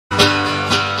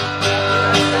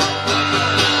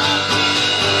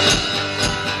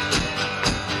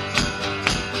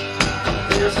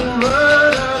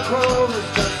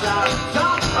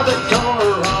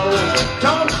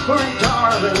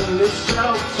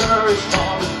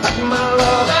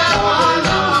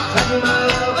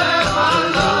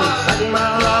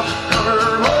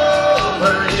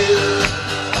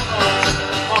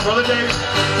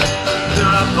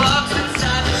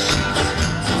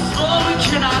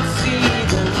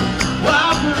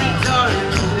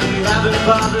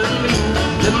bother me.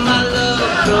 Let my love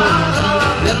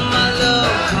come, let my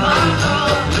love come,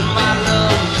 let my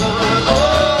love come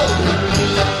over me.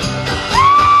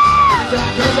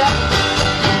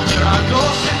 There are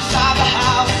ghosts inside the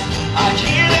house, I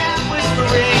hear them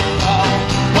whispering. Oh,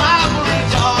 why worry,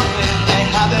 darling, they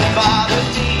haven't bothered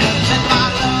me. Let my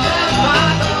love, let my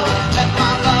love, let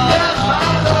my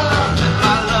love, let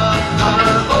my love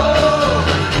come over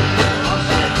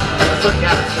me.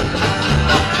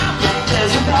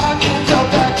 There's a knock at the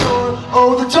back door.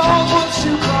 Oh, the dog wants to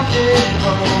come in.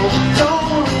 Oh, don't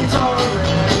worry,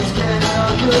 darling, he's getting a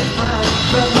good friend.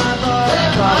 Let my love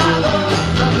cover you.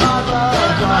 Let my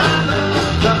love cover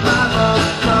you. Let my love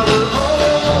cover you.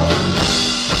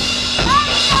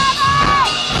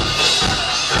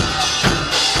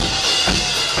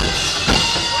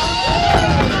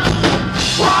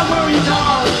 Why worry,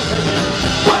 darling?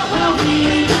 What will we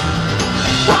eat?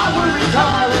 Why worry,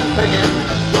 darling? Thinking,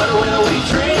 what will we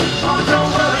drink? Oh,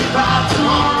 don't worry about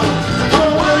tomorrow.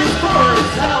 Don't worry for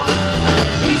his health.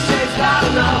 He says got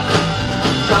enough.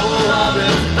 So we'll love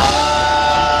him.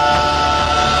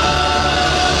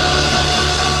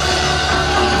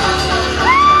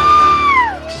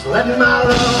 Just let my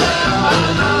love,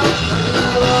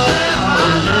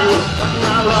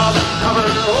 my love cover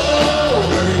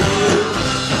over you.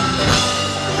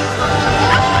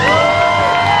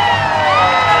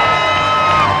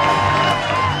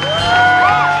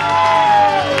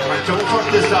 Don't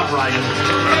fuck this up, Ryan.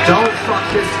 Don't fuck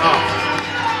this up.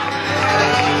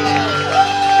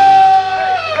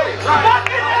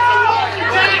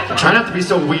 Try not to be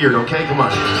so weird, okay? Come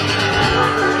on.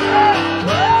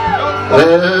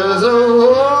 There's a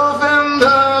wolf in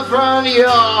the front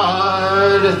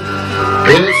yard.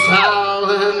 It's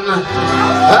howling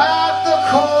at the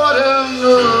quarter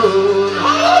moon.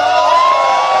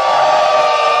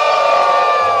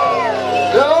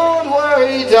 Don't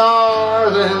worry,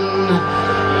 darling,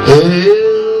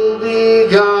 he'll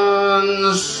be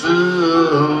gone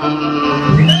soon.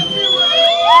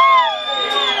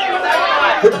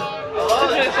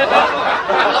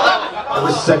 That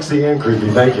was sexy and creepy.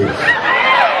 Thank you.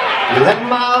 Let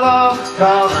my love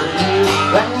cover you.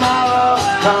 Let my love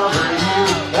cover you.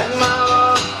 Let my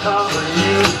love cover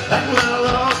you. Let my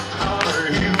love cover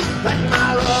you. Let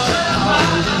my love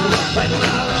cover you.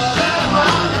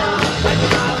 Let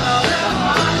my love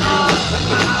cover you. Let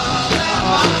my love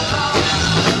cover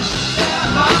you. Let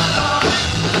my love cover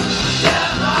you.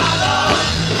 Let my love.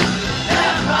 Let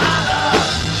my love.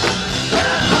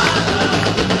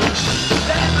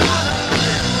 Let my love.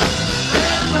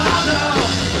 Let my love.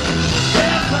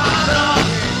 Let my love.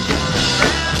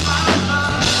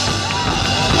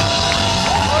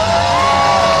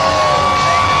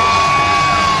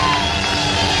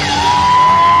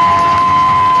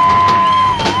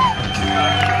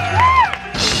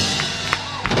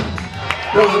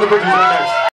 Those are the bridges right next.